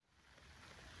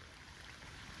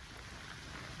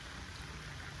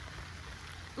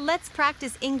Let's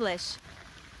practice English.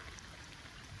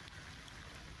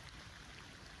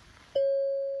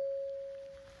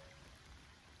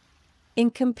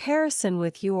 In comparison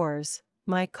with yours,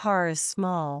 my car is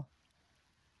small.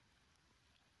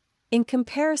 In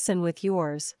comparison with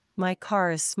yours, my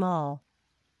car is small.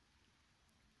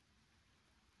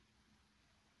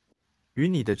 与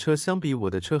你的车相比，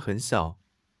我的车很小。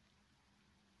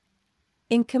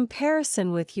In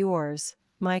comparison with yours,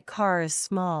 my car is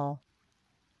small.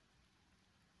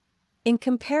 In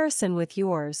comparison with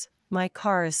yours, my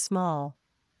car is small.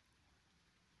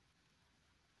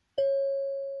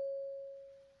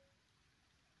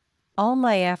 All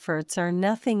my efforts are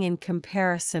nothing in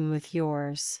comparison with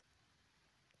yours.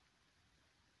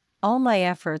 All my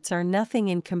efforts are nothing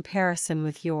in comparison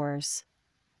with yours.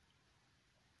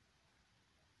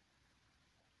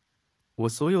 我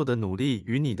所有的努力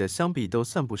与你的相比都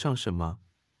算不上什么。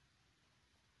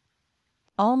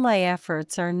All my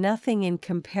efforts are nothing in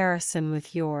comparison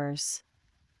with yours.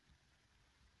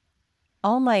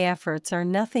 All my efforts are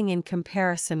nothing in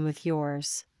comparison with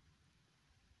yours.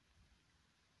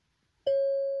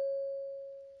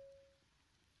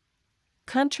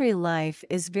 Country life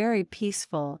is very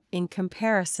peaceful in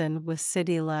comparison with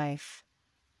city life.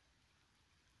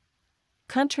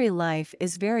 Country life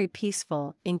is very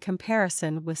peaceful in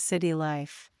comparison with city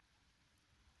life.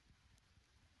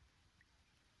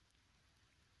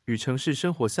 与城市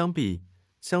生活相比，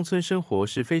乡村生活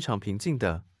是非常平静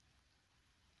的。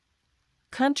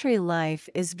Country life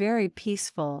is very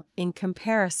peaceful in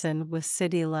comparison with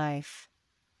city life.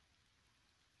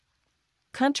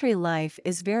 Country life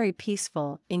is very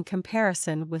peaceful in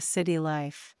comparison with city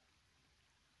life.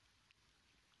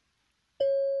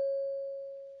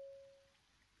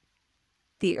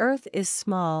 The earth is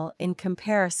small in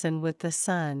comparison with the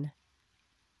sun.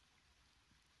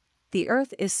 The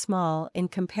earth is small in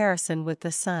comparison with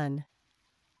the sun.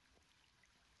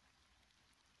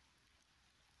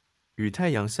 与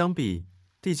太阳相比，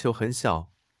地球很小。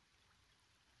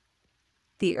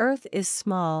The earth is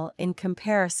small in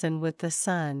comparison with the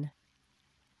sun.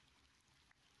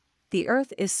 The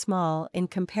earth is small in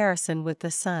comparison with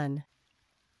the sun.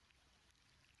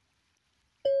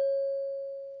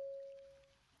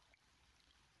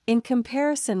 In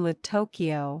comparison with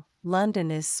Tokyo,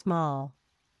 London is small.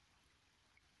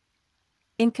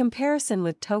 In comparison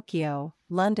with Tokyo,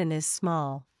 London is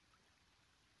small.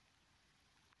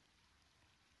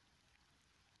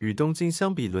 与东京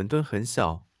相比，伦敦很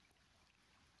小。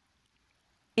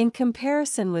In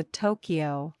comparison with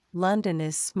Tokyo, London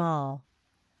is small.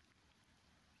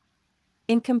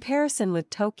 In comparison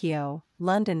with Tokyo,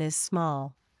 London is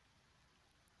small.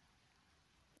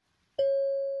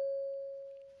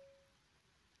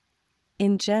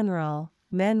 In general,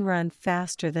 men run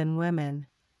faster than women.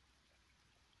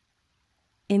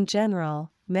 In general,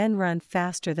 men run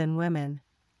faster than women.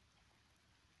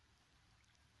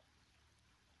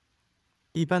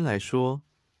 一般来说，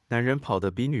男人跑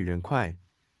得比女人快。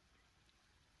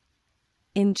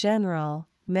In general,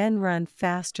 men run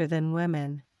faster than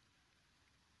women.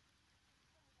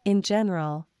 In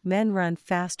general, men run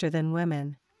faster than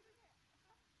women.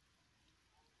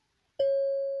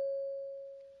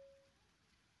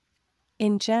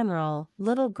 In general,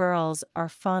 little girls are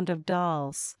fond of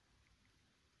dolls.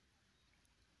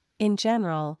 In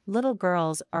general, little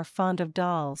girls are fond of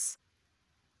dolls.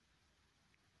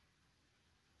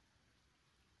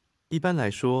 一般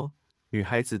来说，女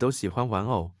孩子都喜欢玩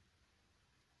偶。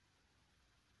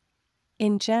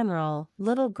In general,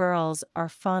 little girls are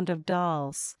fond of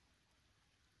dolls.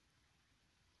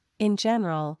 In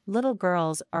general, little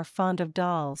girls are fond of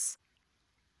dolls.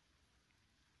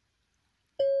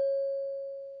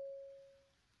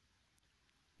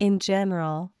 In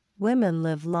general, women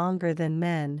live longer than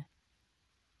men.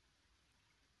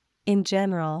 In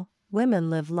general,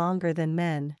 women live longer than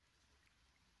men.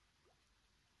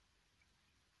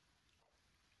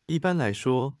 一般来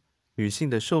说，女性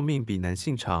的寿命比男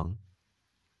性长。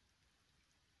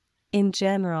In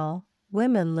general,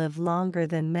 women live longer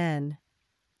than men.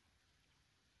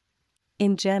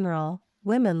 In general,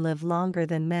 women live longer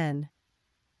than men.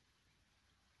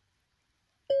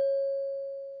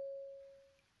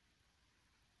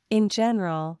 In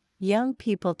general, young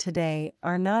people today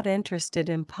are not interested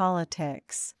in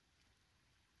politics.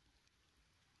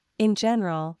 In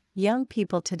general, young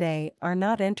people today are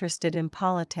not interested in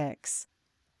politics.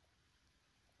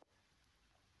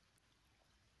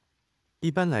 一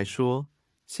般来说，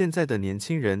现在的年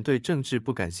轻人对政治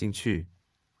不感兴趣。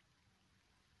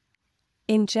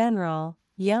In general,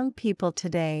 young people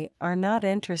today are not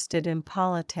interested in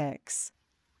politics.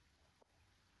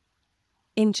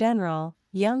 In general,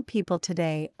 young people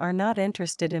today are not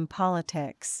interested in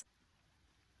politics.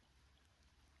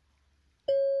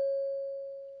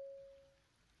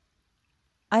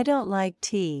 I don't like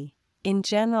tea. In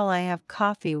general, I have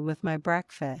coffee with my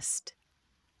breakfast.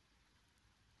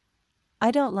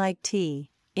 I don't like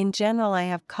tea. In general, I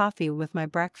have coffee with my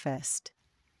breakfast.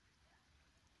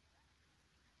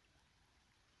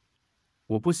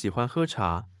 我不喜欢喝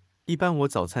茶，一般我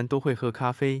早餐都会喝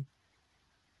咖啡。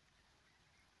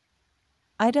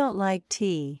I don't like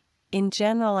tea. In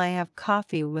general, I have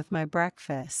coffee with my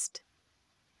breakfast.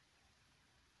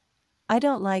 I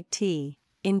don't like tea.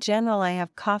 In general, I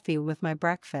have coffee with my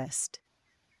breakfast.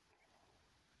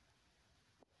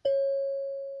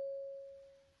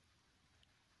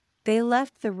 They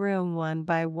left the room one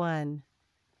by one.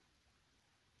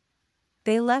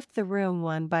 They left the room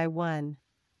one by one.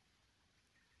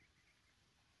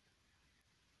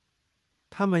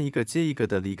 他们一个接一个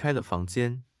地离开了房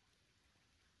间。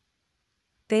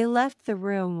They left the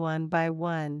room one by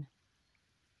one.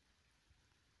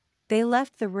 They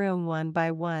left the room one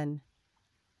by one.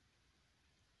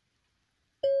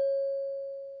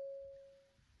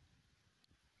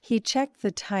 He checked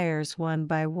the tires one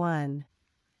by one.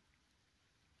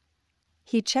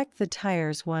 He checked the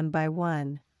tires one by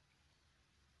one.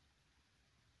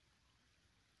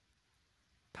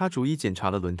 他逐一检查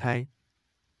了轮胎。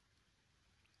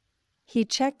He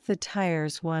checked the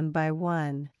tires one by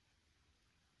one.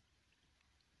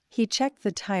 He checked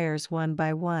the tires one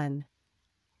by one.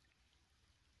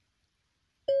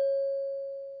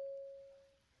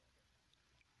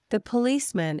 The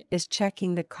policeman is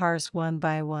checking the cars one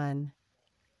by one.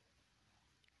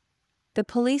 The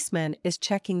policeman is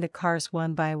checking the cars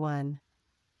one by one.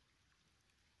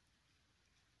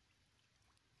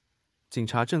 警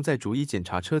察正在逐一检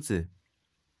查车子。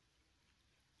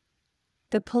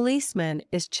The policeman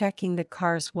is checking the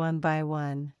cars one by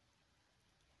one.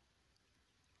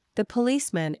 The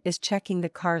policeman is checking the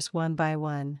cars one by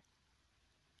one.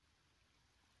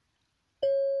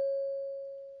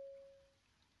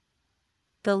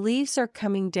 The leaves are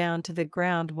coming down to the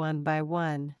ground one by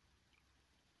one.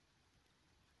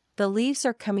 The leaves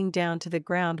are coming down to the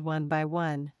ground one by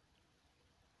one.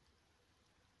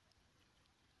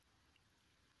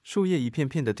 树叶一片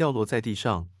片地掉落在地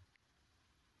上。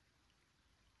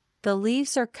The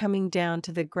leaves are coming down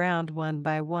to the ground one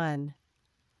by one.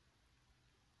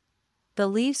 The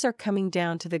leaves are coming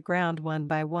down to the ground one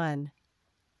by one.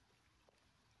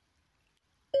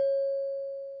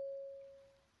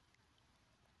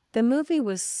 The movie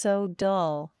was so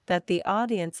dull that the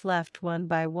audience left one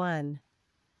by one.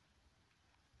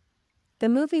 The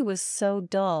movie was so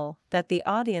dull that the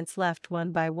audience left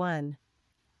one by one.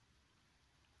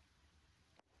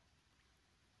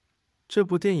 这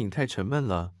部电影太沉闷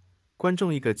了，观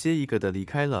众一个接一个地离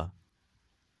开了。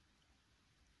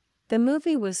The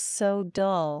movie was so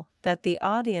dull that the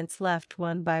audience left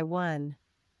one by one.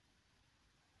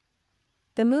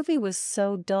 The movie was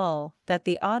so dull that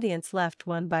the audience left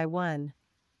one by one.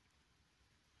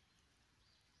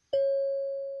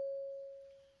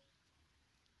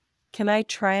 Can I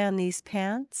try on these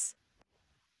pants?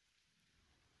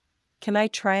 Can I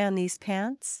try on these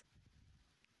pants?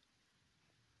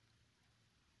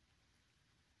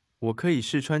 我可以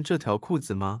试穿这条裤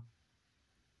子吗？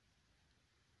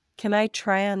 Can I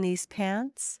try on these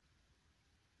pants?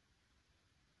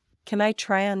 Can I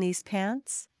try on these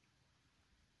pants?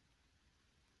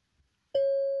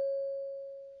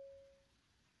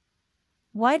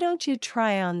 Why don't you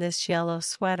try on this yellow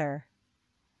sweater?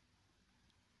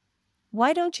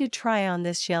 Why don't you try on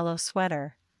this yellow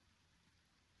sweater?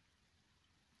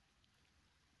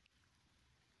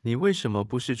 你为什么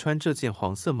不试穿这件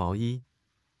黄色毛衣？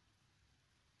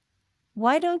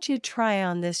 Why don't you try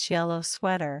on this yellow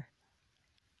sweater?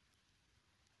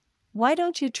 Why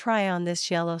don't you try on this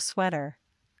yellow sweater?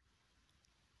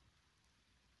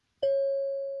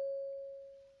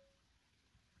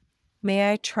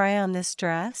 May I try on this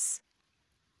dress?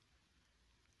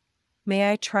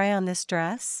 May I try on this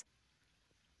dress?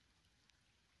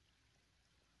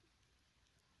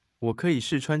 我可以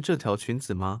试穿这条裙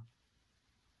子吗？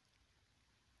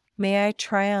 May I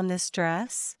try on this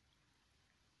dress?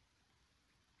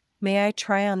 May I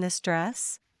try on this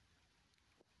dress?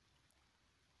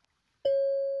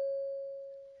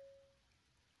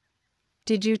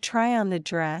 Did you try on the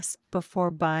dress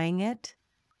before buying it?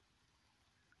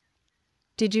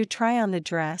 Did you try on the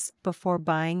dress before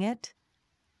buying it?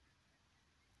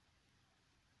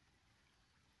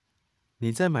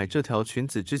 你在买这条裙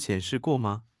子之前试过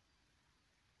吗？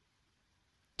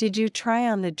 Did you try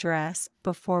on the dress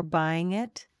before buying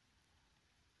it?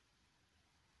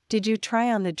 Did you try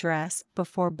on the dress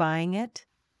before buying it?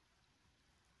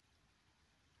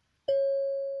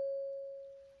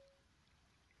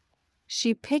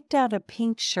 She picked out a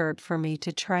pink shirt for me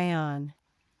to try on.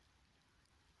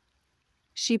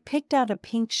 She picked out a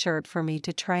pink shirt for me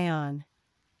to try on.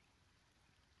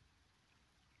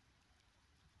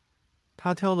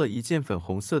 她挑了一件粉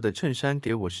红色的衬衫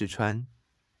给我试穿。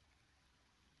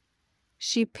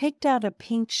She picked out a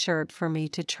pink shirt for me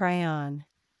to try on.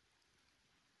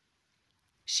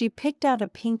 She picked out a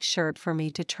pink shirt for me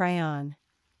to try on.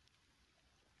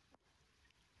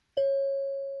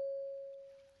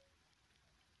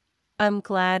 I'm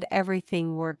glad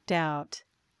everything worked out.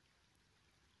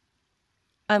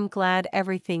 I'm glad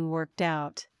everything worked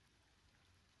out.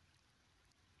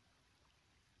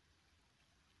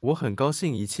 我很高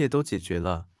兴一切都解决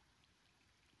了。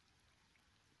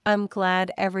I'm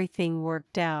glad everything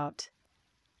worked out.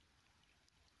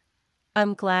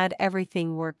 I'm glad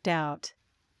everything worked out.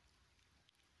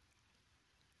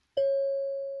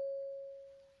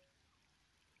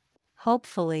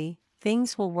 Hopefully,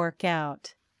 things will work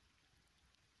out.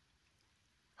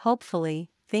 Hopefully,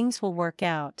 things will work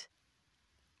out.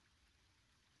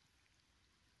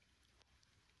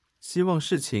 希望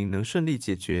事情能顺利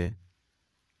解决。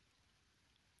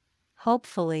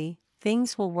Hopefully,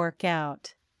 things will work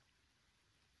out.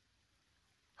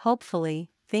 Hopefully,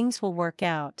 things will work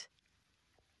out.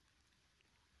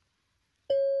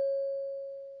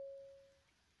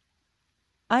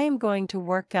 I am going to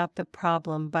work out the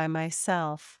problem by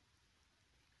myself.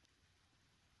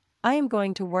 I am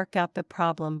going to work out the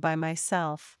problem by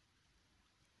myself.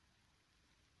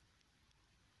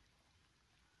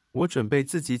 我准备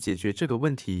自己解决这个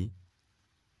问题。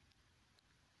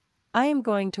I am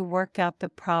going to work out the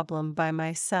problem by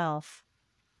myself.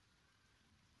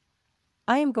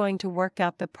 I am going to work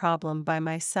out the problem by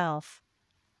myself.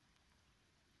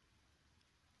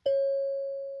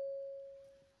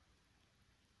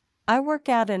 I work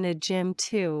out in a gym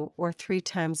 2 or 3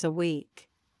 times a week.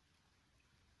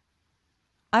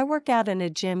 I work out in a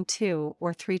gym 2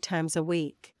 or 3 times a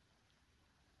week.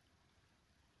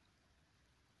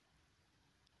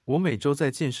 我每周在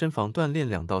健身房锻炼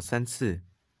2到3次。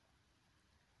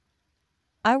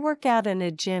I work out in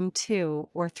a gym 2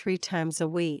 or 3 times a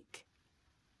week.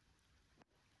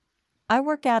 I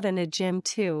work out in a gym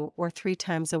 2 or 3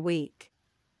 times a week.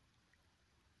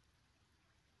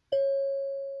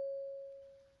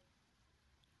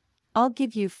 I'll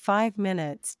give you 5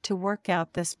 minutes to work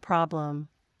out this problem.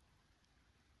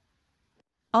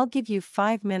 I'll give you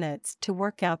 5 minutes to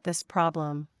work out this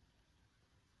problem.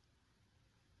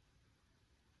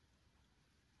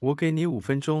 我给你5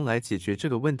分钟来解决这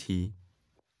个问题。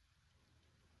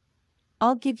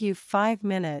I'll give you 5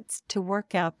 minutes to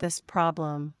work out this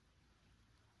problem.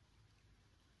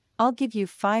 I'll give you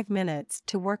 5 minutes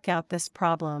to work out this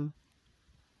problem.